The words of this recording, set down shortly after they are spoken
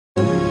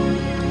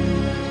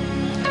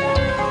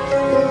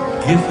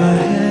If I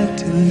had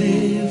to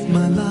live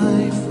my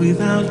life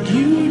without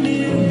you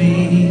near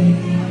me,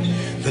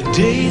 the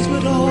days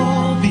would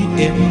all be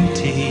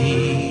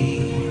empty.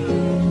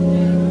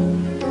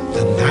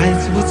 The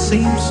nights would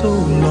seem so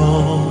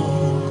long.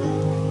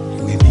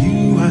 With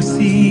you I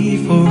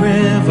see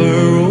forever,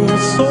 oh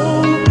so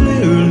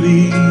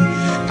clearly.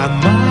 I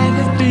might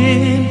have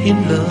been in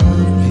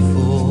love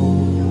before,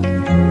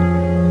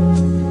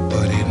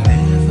 but it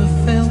never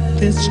felt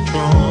this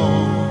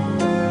strong.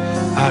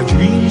 Our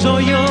dreams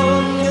are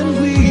young and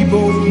we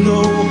both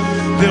know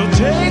they'll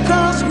take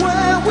us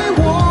where we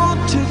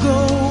want to go.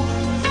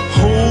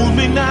 Hold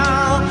me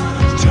now,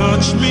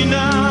 touch me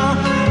now,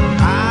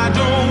 I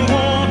don't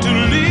want to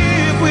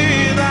live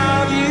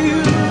without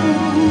you.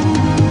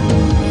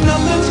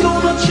 Nothing's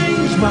gonna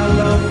change my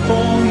love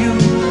for you.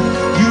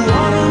 You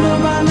ought to know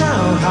by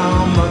now how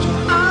much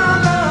I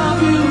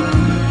love you.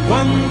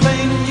 One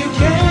thing you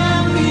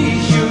can be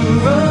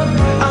sure of,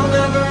 I'll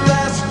never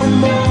ask for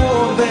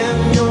more than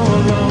your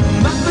love.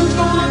 Nothing's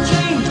gonna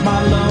change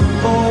my love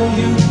for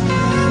you.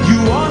 You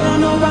ought to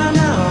know by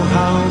now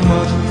how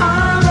much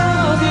I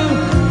love you.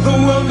 The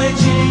world may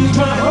change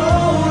my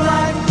whole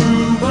life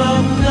through,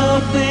 but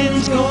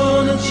nothing's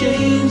gonna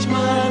change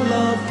my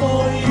love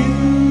for you.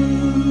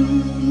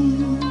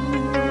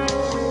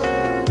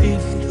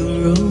 If the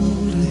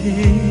road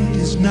ahead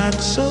is not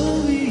so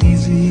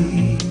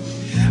easy,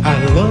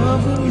 our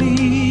love will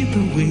lead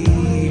the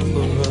way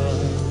for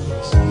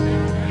us.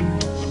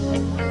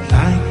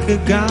 Like a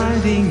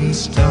guiding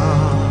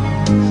star,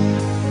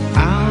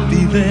 I'll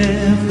be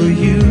there for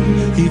you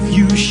if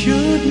you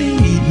should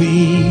need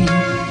me.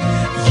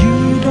 You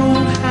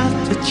don't have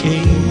to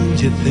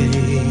change a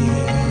thing.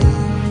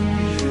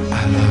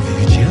 I love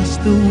you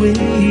just the way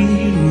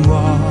you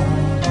are.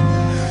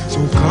 So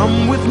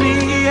come with me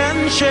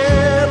and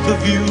share the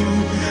view.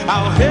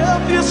 I'll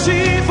help you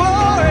see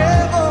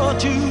forever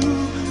too.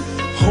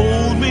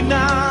 Hold me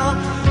now,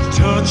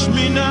 touch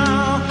me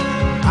now,